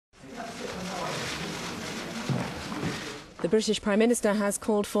The British Prime Minister has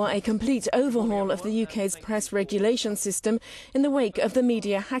called for a complete overhaul of the UK's press regulation system in the wake of the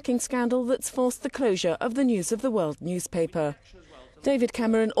media hacking scandal that's forced the closure of the News of the World newspaper. David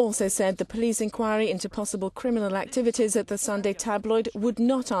Cameron also said the police inquiry into possible criminal activities at the Sunday tabloid would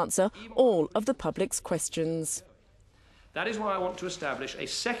not answer all of the public's questions. That is why I want to establish a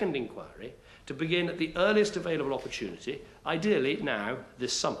second inquiry to begin at the earliest available opportunity, ideally now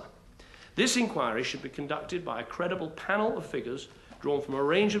this summer. This inquiry should be conducted by a credible panel of figures drawn from a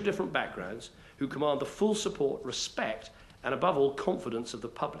range of different backgrounds who command the full support, respect and, above all, confidence of the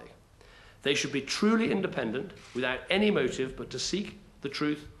public. They should be truly independent, without any motive but to seek the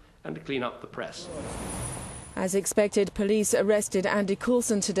truth and to clean up the press. As expected, police arrested Andy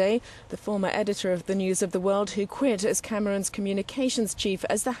Coulson today, the former editor of the News of the World, who quit as Cameron's communications chief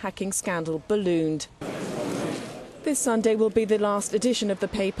as the hacking scandal ballooned. This Sunday will be the last edition of the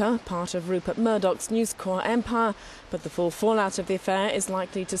paper, part of Rupert Murdoch's News Corp empire, but the full fallout of the affair is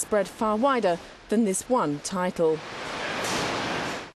likely to spread far wider than this one title.